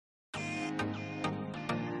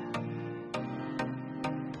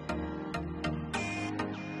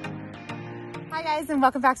Hi guys, and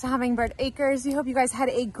welcome back to Hummingbird Acres. We hope you guys had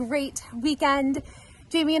a great weekend.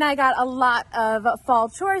 Jamie and I got a lot of fall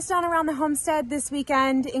chores done around the homestead this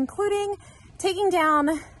weekend, including taking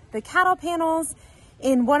down the cattle panels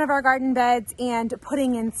in one of our garden beds and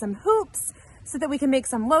putting in some hoops so that we can make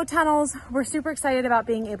some low tunnels. We're super excited about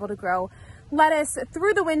being able to grow lettuce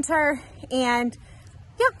through the winter and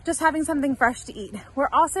just having something fresh to eat. We're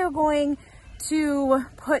also going to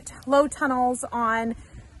put low tunnels on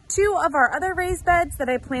two of our other raised beds that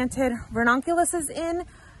I planted ranunculuses in.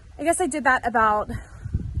 I guess I did that about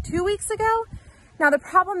 2 weeks ago. Now the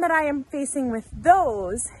problem that I am facing with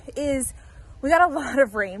those is we got a lot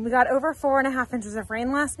of rain. We got over 4.5 inches of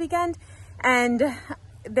rain last weekend and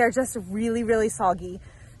they're just really, really soggy.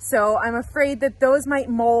 So I'm afraid that those might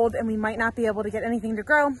mold and we might not be able to get anything to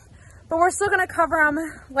grow, but we're still gonna cover them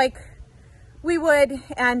like we would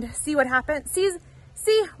and see what happens.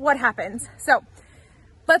 See what happens. So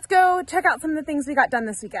let's go check out some of the things we got done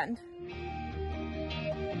this weekend.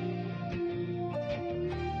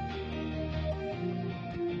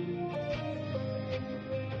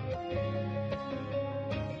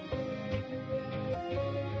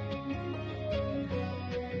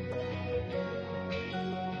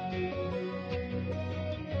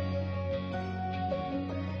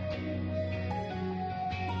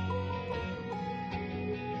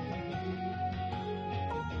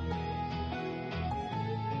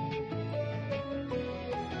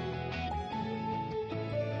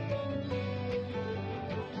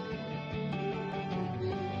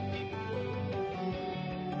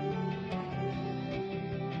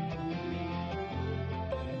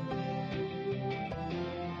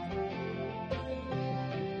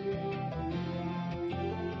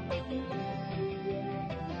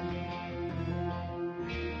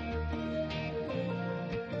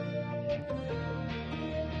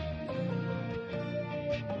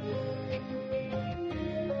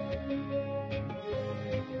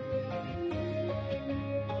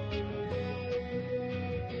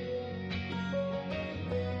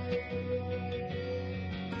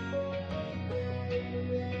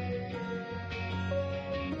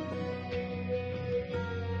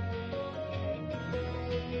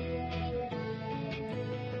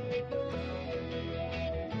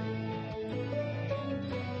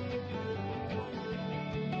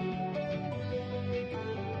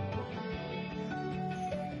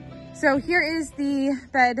 So here is the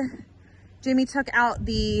bed. Jamie took out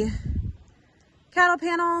the cattle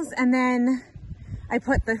panels and then I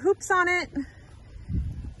put the hoops on it.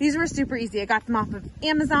 These were super easy. I got them off of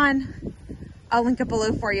Amazon. I'll link it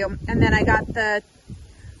below for you. And then I got the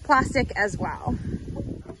plastic as well.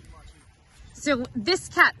 So this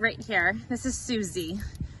cat right here, this is Susie.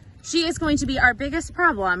 She is going to be our biggest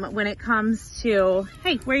problem when it comes to,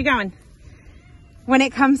 hey, where are you going? When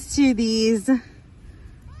it comes to these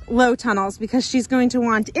low tunnels, because she's going to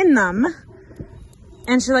want in them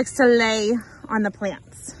and she likes to lay on the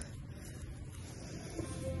plants.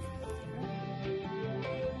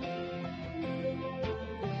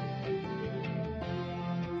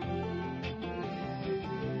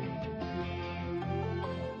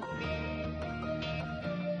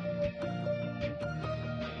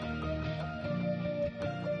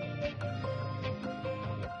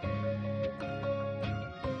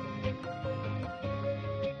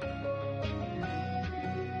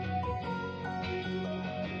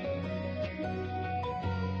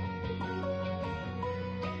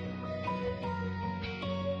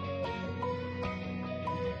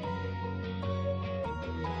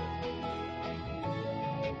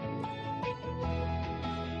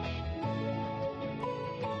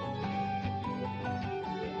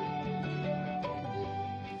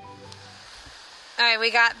 All right,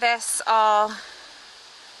 we got this all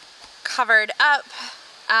covered up.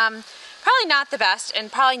 Probably not the best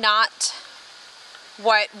and probably not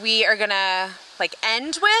what we are gonna like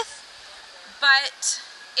end with, but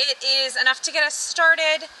it is enough to get us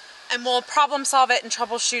started and we'll problem solve it and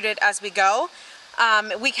troubleshoot it as we go.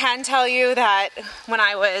 We can tell you that when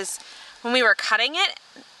we were cutting it,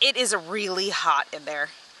 it is really hot in there.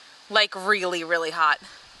 Like really, really hot.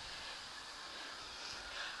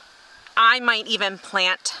 I might even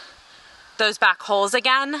plant those back holes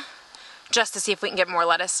again just to see if we can get more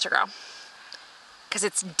lettuce to grow, because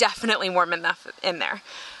it's definitely warm enough in there.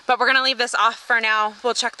 But we're gonna leave this off for now.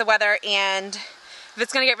 We'll check the weather, and if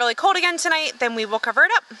it's gonna get really cold again tonight, then we will cover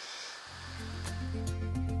it up.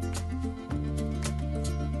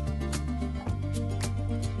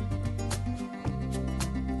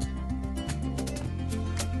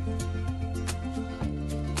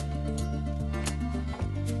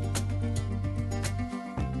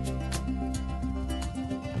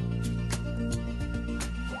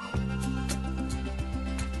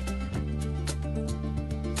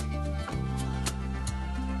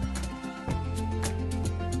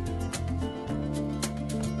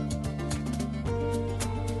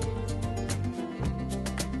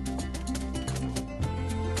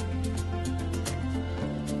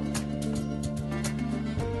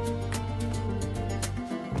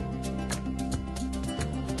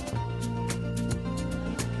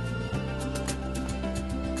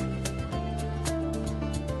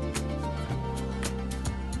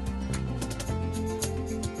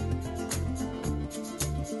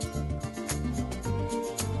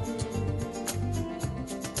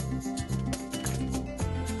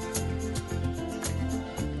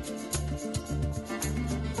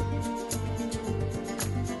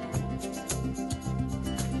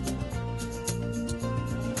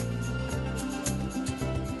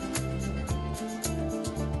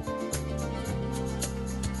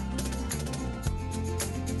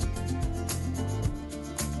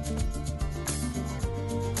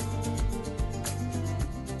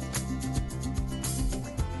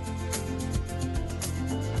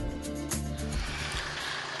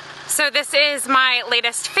 So this is my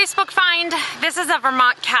latest Facebook find. This is a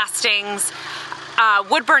Vermont Castings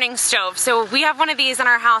wood burning stove. So we have one of these in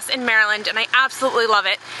our house in Maryland and I absolutely love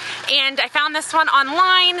it. And I found this one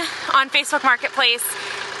online on Facebook Marketplace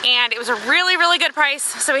and it was a really, really good price,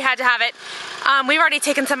 so we had to have it. We've already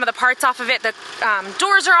taken some of the parts off of it. The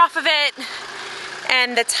doors are off of it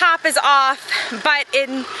and the top is off, but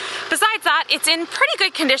besides that, it's in pretty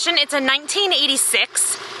good condition. It's a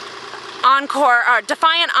 1986 Encore,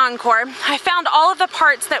 Defiant Encore. I found all of the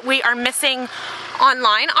parts that we are missing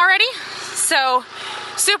online already, so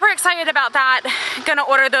super excited about that. Gonna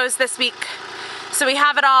order those this week so we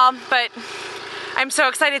have it all, but I'm so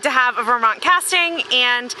excited to have a Vermont Casting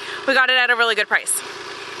and we got it at a really good price.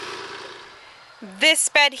 This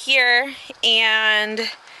bed here and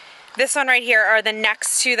this one right here are the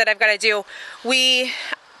next two that I've got to do. We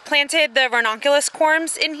planted the ranunculus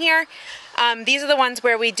corms in here. These are the ones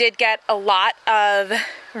where we did get a lot of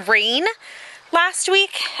rain last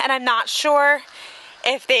week and I'm not sure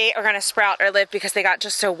if they are going to sprout or live because they got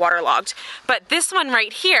just so waterlogged. But this one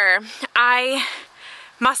right here, I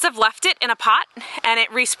must have left it in a pot and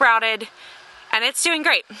it resprouted and it's doing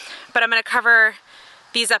great. But I'm going to cover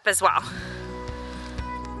these up as well.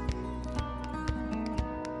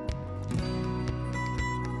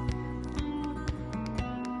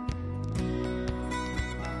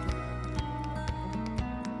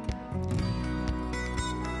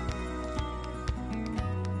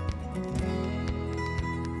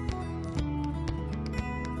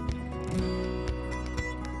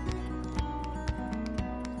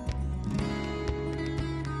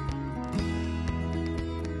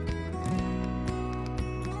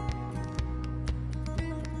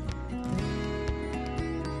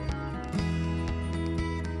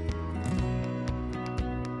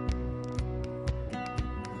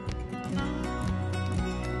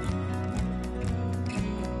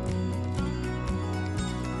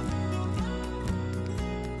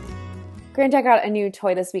 Granddad got a new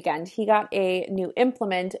toy this weekend. He got a new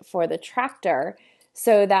implement for the tractor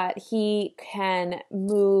so that he can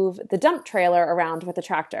move the dump trailer around with the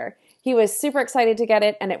tractor. He was super excited to get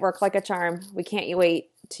it and it worked like a charm. We can't wait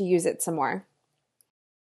to use it some more.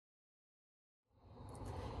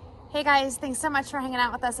 Hey guys, thanks so much for hanging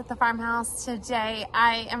out with us at the farmhouse today.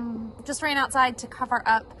 I am just ran outside to cover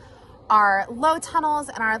up our low tunnels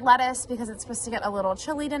and our lettuce because it's supposed to get a little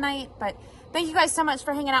chilly tonight, but thank you guys so much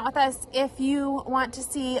for hanging out with us. If you want to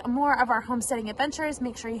see more of our homesteading adventures,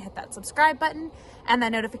 make sure you hit that subscribe button and the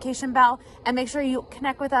notification bell, and make sure you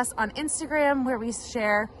connect with us on Instagram where we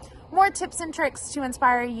share more tips and tricks to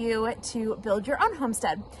inspire you to build your own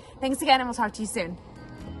homestead. Thanks again and we'll talk to you soon.